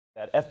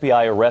That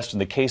FBI arrest in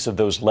the case of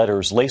those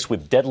letters laced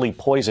with deadly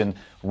poison,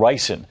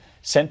 ricin,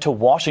 sent to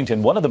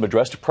Washington, one of them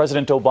addressed to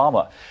President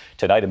Obama.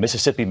 Tonight, a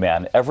Mississippi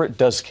man, Everett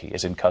Dusky,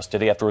 is in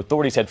custody after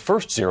authorities had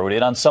first zeroed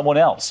in on someone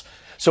else.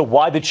 So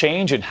why the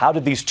change, and how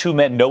did these two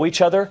men know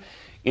each other?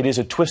 It is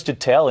a twisted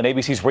tale, and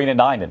ABC's Rena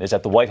Nyman is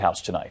at the White House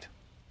tonight.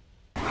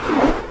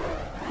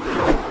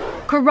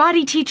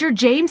 Karate teacher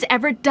James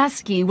Everett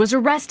Dusky was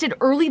arrested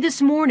early this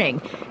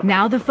morning.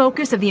 Now the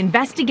focus of the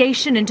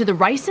investigation into the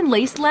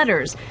RicinLaced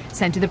letters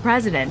sent to the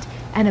president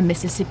and a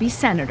Mississippi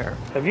senator.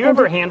 Have you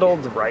ever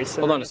handled ricin?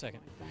 Hold on a second.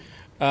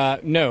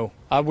 No,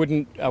 I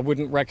wouldn't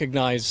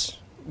recognize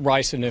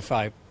ricin if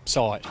I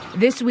saw it.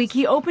 This week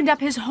he opened up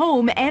his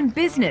home and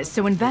business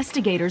so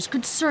investigators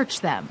could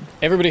search them.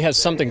 Everybody has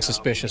something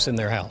suspicious in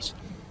their house.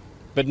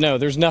 But no,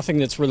 there's nothing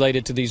that's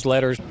related to these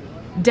letters.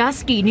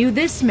 Dusky knew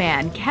this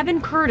man,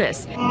 Kevin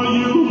Curtis,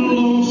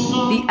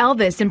 the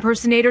Elvis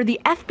impersonator the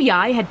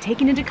FBI had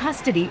taken into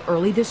custody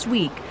early this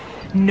week.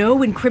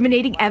 No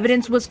incriminating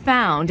evidence was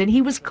found, and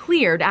he was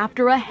cleared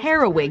after a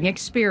harrowing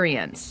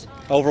experience.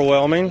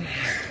 Overwhelming,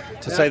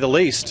 to say the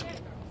least.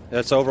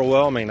 That's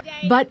overwhelming.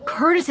 But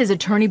Curtis's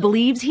attorney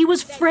believes he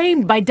was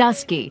framed by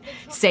Dusky,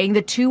 saying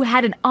the two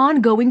had an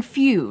ongoing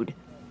feud.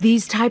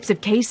 These types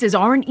of cases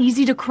aren't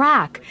easy to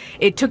crack.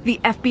 It took the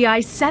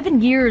FBI 7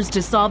 years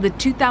to solve the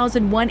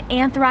 2001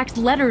 anthrax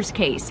letters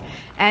case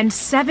and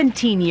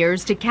 17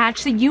 years to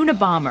catch the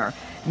Unabomber.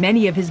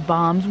 Many of his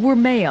bombs were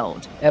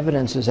mailed.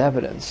 Evidence is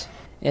evidence.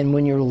 And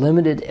when you're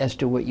limited as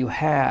to what you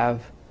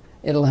have,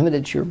 it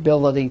limits your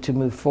ability to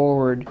move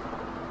forward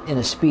in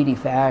a speedy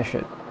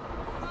fashion.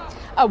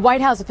 A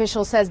White House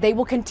official says they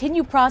will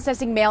continue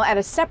processing mail at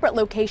a separate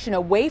location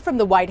away from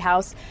the White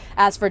House.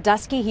 As for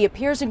Dusky, he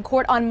appears in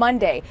court on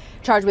Monday,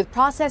 charged with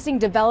processing,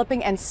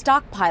 developing, and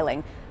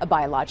stockpiling a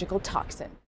biological toxin.